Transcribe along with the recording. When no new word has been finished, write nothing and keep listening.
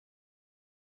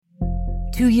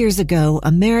2 years ago,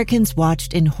 Americans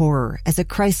watched in horror as a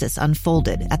crisis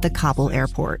unfolded at the Kabul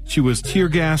airport. She was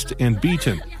tear-gassed and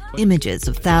beaten. Images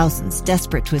of thousands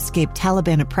desperate to escape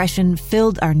Taliban oppression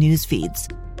filled our news feeds.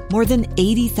 More than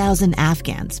 80,000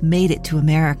 Afghans made it to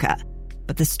America.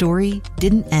 But the story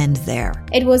didn't end there.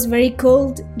 It was very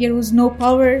cold. There was no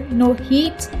power, no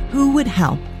heat. Who would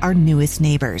help our newest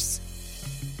neighbors?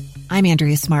 I'm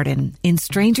Andrea Smartin. In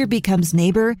Stranger Becomes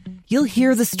Neighbor, you'll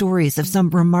hear the stories of some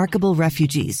remarkable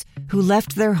refugees who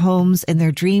left their homes and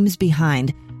their dreams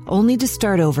behind, only to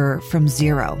start over from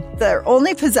zero. Their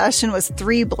only possession was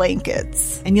 3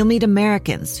 blankets. And you'll meet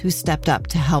Americans who stepped up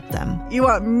to help them. You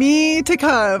want me to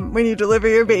come when you deliver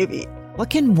your baby. What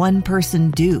can one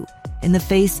person do in the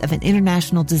face of an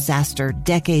international disaster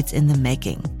decades in the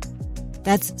making?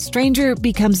 That's Stranger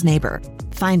Becomes Neighbor.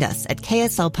 Find us at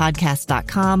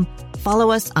kslpodcast.com.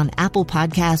 Follow us on Apple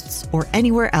Podcasts or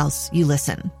anywhere else you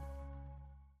listen.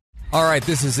 All right,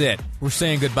 this is it. We're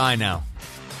saying goodbye now.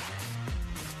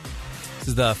 This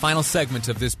is the final segment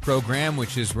of this program,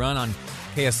 which is run on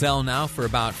KSL now for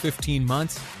about 15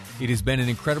 months. It has been an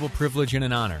incredible privilege and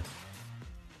an honor.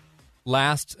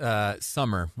 Last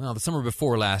summer, well, the summer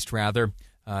before last, rather,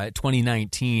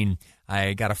 2019,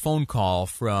 I got a phone call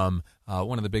from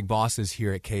one of the big bosses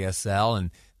here at KSL, and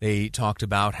they talked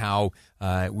about how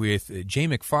with Jay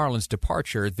McFarland's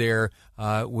departure, there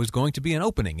was going to be an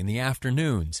opening in the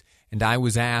afternoons, and I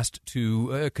was asked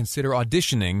to consider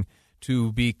auditioning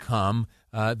to become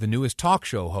the newest talk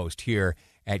show host here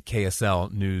at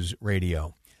KSL News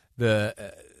Radio.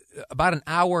 About an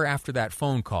hour after that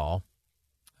phone call,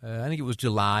 I think it was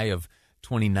July of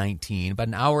 2019, about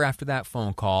an hour after that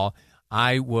phone call,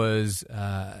 I was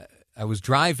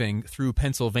driving through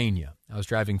Pennsylvania. I was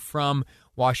driving from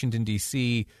Washington,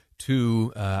 D.C.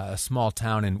 to a small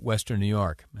town in western New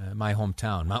York, my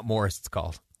hometown, Mount Morris it's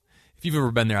called. If you've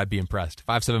ever been there, I'd be impressed.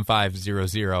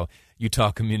 57500,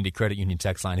 Utah Community Credit Union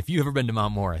text line. If you've ever been to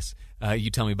Mount Morris,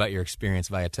 you tell me about your experience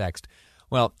via text.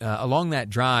 Well, along that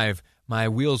drive, my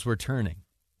wheels were turning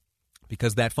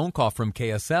because that phone call from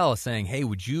KSL saying, hey,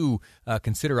 would you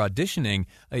consider auditioning,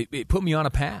 it put me on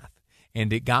a path.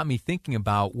 And it got me thinking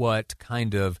about what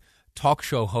kind of talk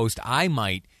show host I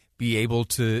might be able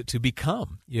to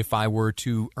become if I were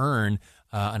to earn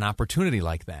an opportunity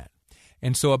like that.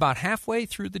 And so about halfway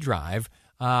through the drive,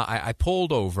 I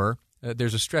pulled over.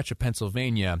 There's a stretch of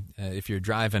Pennsylvania, if you're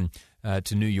driving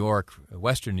to New York,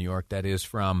 western New York, that is,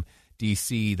 from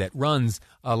D.C., that runs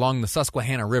along the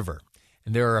Susquehanna River.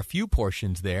 And there are a few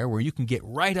portions there where you can get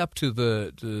right up to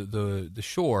the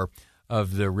shore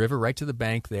of the river, right to the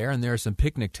bank there, and there are some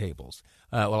picnic tables.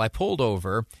 Well, I pulled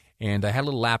over, and I had a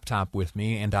little laptop with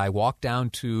me, and I walked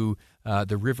down to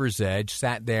the river's edge,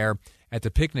 sat there at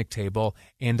the picnic table,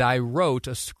 and I wrote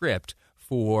a script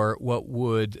for what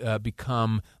would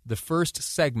become the first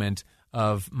segment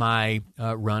of my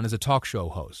run as a talk show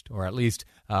host, or at least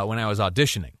when I was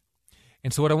auditioning.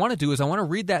 And so what I want to do is I want to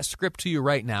read that script to you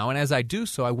right now, and as I do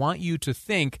so, I want you to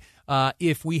think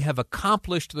if we have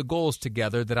accomplished the goals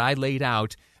together that I laid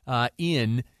out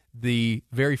in the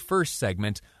very first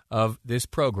segment of this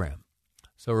program.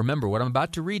 So remember, what I'm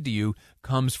about to read to you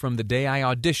comes from the day I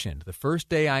auditioned, the first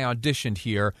day I auditioned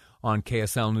here on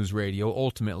KSL News Radio,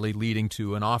 ultimately leading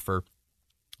to an offer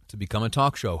to become a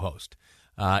talk show host.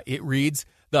 It reads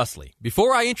thusly: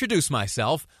 before I introduce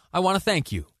myself, I want to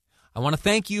thank you. I want to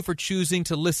thank you for choosing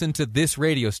to listen to this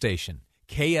radio station,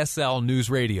 KSL News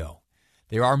Radio.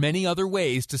 There are many other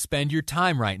ways to spend your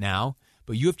time right now,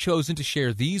 but you have chosen to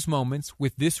share these moments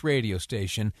with this radio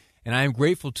station, and I am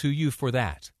grateful to you for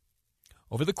that.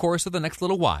 Over the course of the next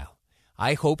little while,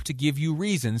 I hope to give you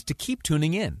reasons to keep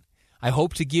tuning in. I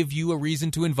hope to give you a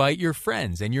reason to invite your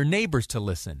friends and your neighbors to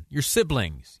listen, your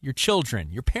siblings, your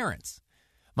children, your parents.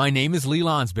 My name is Lee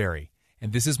Lonsberry,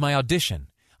 and this is my audition.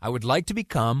 I would like to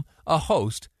become a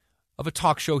host of a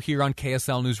talk show here on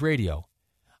KSL News Radio.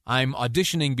 I'm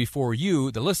auditioning before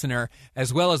you, the listener,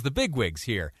 as well as the bigwigs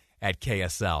here at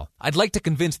KSL. I'd like to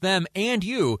convince them and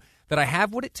you that I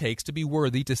have what it takes to be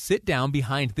worthy to sit down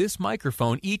behind this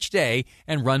microphone each day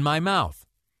and run my mouth.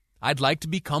 I'd like to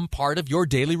become part of your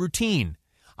daily routine.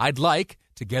 I'd like,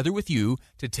 together with you,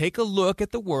 to take a look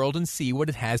at the world and see what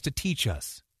it has to teach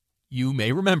us. You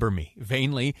may remember me.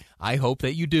 Vainly, I hope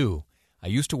that you do. I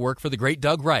used to work for the great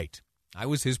Doug Wright. I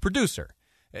was his producer.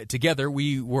 Together,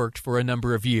 we worked for a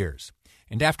number of years.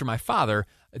 And after my father,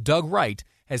 Doug Wright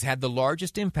has had the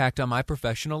largest impact on my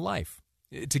professional life.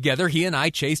 Together, he and I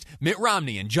chased Mitt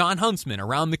Romney and John Huntsman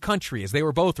around the country as they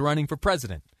were both running for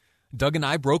president. Doug and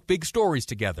I broke big stories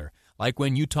together, like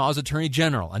when Utah's Attorney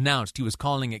General announced he was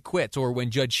calling it quits, or when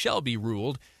Judge Shelby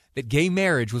ruled that gay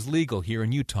marriage was legal here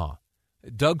in Utah.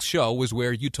 Doug's show was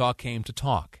where Utah came to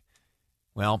talk.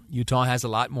 Well, Utah has a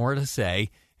lot more to say,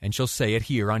 and she'll say it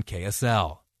here on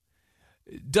KSL.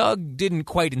 Doug didn't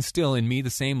quite instill in me the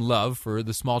same love for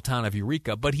the small town of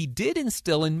Eureka, but he did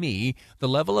instill in me the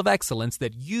level of excellence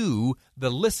that you, the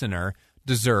listener,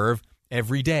 deserve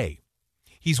every day.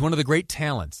 He's one of the great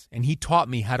talents, and he taught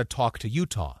me how to talk to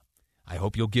Utah. I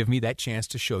hope you'll give me that chance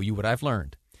to show you what I've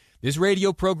learned. This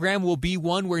radio program will be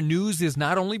one where news is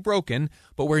not only broken,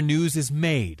 but where news is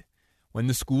made. When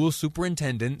the school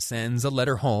superintendent sends a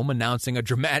letter home announcing a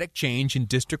dramatic change in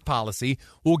district policy,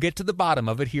 we'll get to the bottom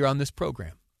of it here on this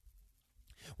program.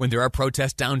 When there are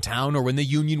protests downtown or when the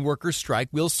union workers strike,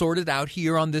 we'll sort it out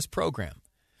here on this program.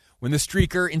 When the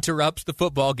streaker interrupts the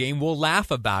football game, we'll laugh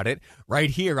about it right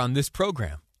here on this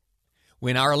program.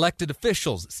 When our elected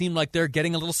officials seem like they're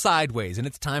getting a little sideways and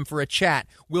it's time for a chat,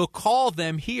 we'll call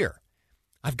them here.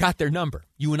 I've got their number.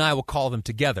 You and I will call them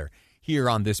together here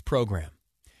on this program.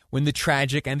 When the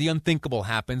tragic and the unthinkable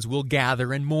happens, we'll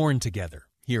gather and mourn together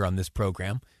here on this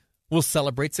program. We'll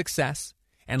celebrate success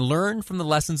and learn from the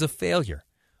lessons of failure,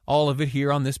 all of it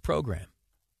here on this program.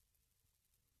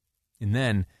 And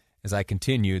then, as I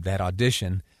continued that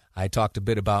audition, I talked a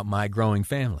bit about my growing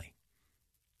family.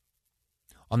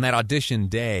 On that audition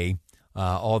day,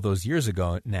 all those years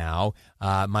ago now,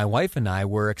 my wife and I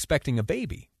were expecting a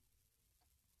baby.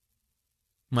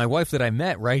 My wife that I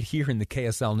met right here in the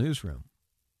KSL newsroom.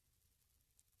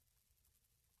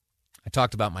 I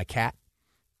talked about my cat,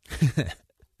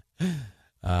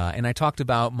 and I talked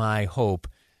about my hope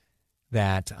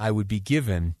that I would be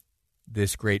given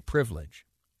this great privilege.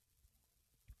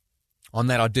 On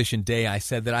that audition day, I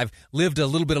said that I've lived a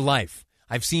little bit of life.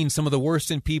 I've seen some of the worst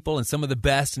in people and some of the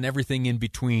best and everything in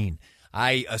between.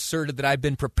 I asserted that I've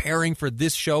been preparing for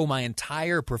this show my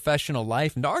entire professional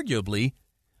life, and arguably,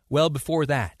 well before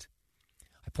that.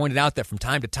 I pointed out that from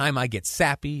time to time I get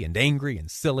sappy and angry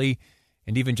and silly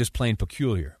and even just plain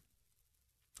peculiar.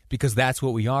 Because that's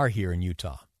what we are here in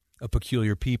Utah, a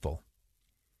peculiar people.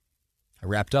 I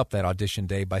wrapped up that audition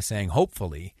day by saying,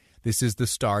 hopefully, this is the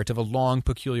start of a long,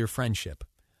 peculiar friendship.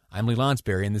 I'm Lee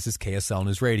Lonsberry, and this is KSL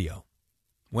News Radio.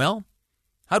 Well,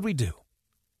 how'd we do?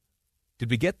 Did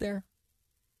we get there?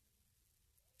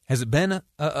 Has it been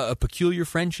a peculiar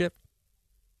friendship?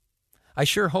 I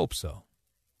sure hope so.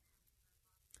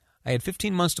 I had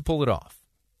 15 months to pull it off.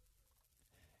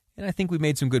 And I think we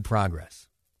made some good progress.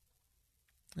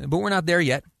 But we're not there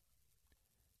yet.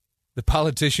 The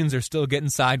politicians are still getting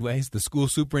sideways. The school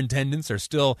superintendents are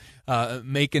still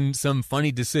making some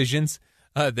funny decisions.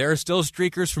 There are still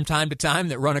streakers from time to time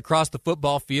that run across the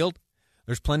football field.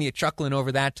 There's plenty of chuckling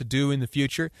over that to do in the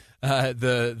future.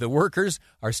 The workers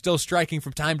are still striking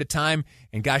from time to time.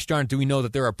 And gosh darn, do we know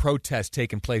that there are protests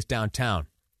taking place downtown.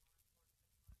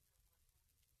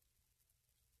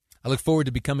 I look forward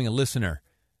to becoming a listener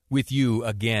with you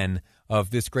again of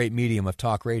this great medium of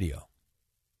talk radio.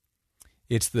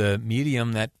 It's the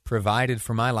medium that provided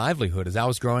for my livelihood as I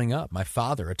was growing up. My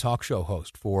father, a talk show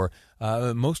host for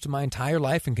most of my entire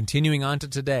life and continuing on to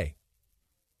today.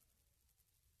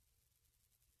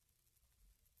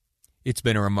 It's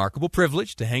been a remarkable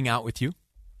privilege to hang out with you.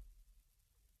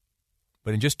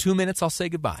 But in just 2 minutes, I'll say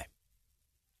goodbye.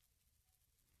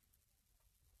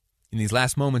 In these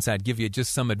last moments, I'd give you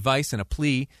just some advice and a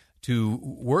plea to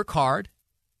work hard,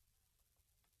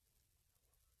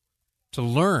 to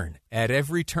learn at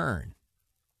every turn,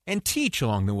 and teach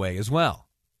along the way as well.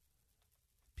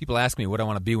 People ask me what I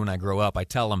want to be when I grow up. I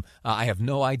tell them I have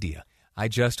no idea. I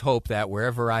just hope that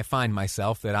wherever I find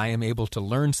myself, that I am able to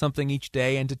learn something each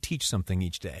day and to teach something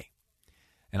each day.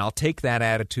 And I'll take that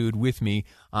attitude with me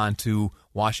onto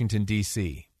Washington,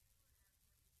 D.C.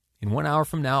 In 1 hour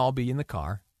from now, I'll be in the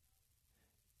car,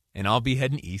 and I'll be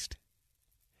heading east,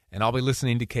 and I'll be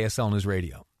listening to KSL News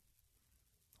Radio.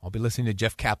 I'll be listening to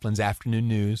Jeff Kaplan's Afternoon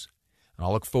News, and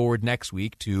I'll look forward next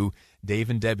week to Dave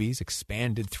and Debbie's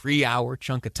expanded 3-hour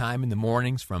chunk of time in the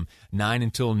mornings from 9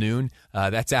 until noon.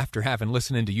 That's after having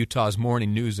listened to Utah's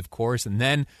morning news, of course, and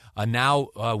then now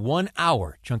 1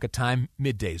 hour chunk of time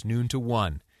middays, noon to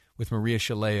 1, with Maria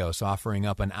Chaleos offering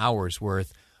up an hour's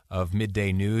worth of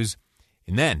midday news.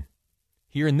 And then,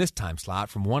 here in this time slot,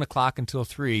 from 1 o'clock until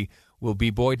 3, will be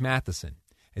Boyd Matheson,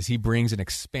 as he brings an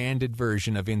expanded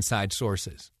version of Inside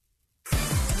Sources.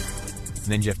 And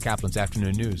then Jeff Kaplan's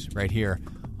Afternoon News right here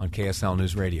on KSL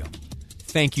News Radio.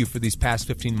 Thank you for these past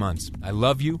 15 months. I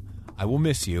love you, I will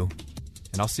miss you,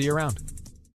 and I'll see you around.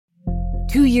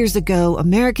 2 years ago,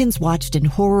 Americans watched in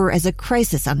horror as a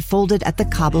crisis unfolded at the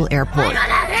Kabul airport.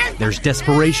 There's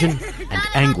desperation and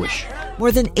anguish.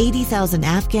 More than 80,000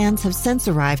 Afghans have since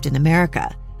arrived in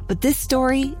America, but this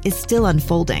story is still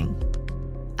unfolding.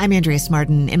 I'm Andrea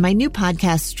Smartin. In my new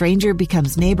podcast, Stranger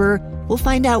Becomes Neighbor, we'll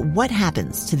find out what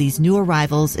happens to these new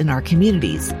arrivals in our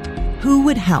communities. Who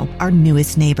would help our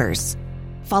newest neighbors?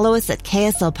 Follow us at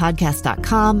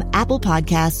kslpodcast.com, Apple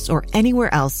Podcasts, or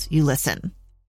anywhere else you listen.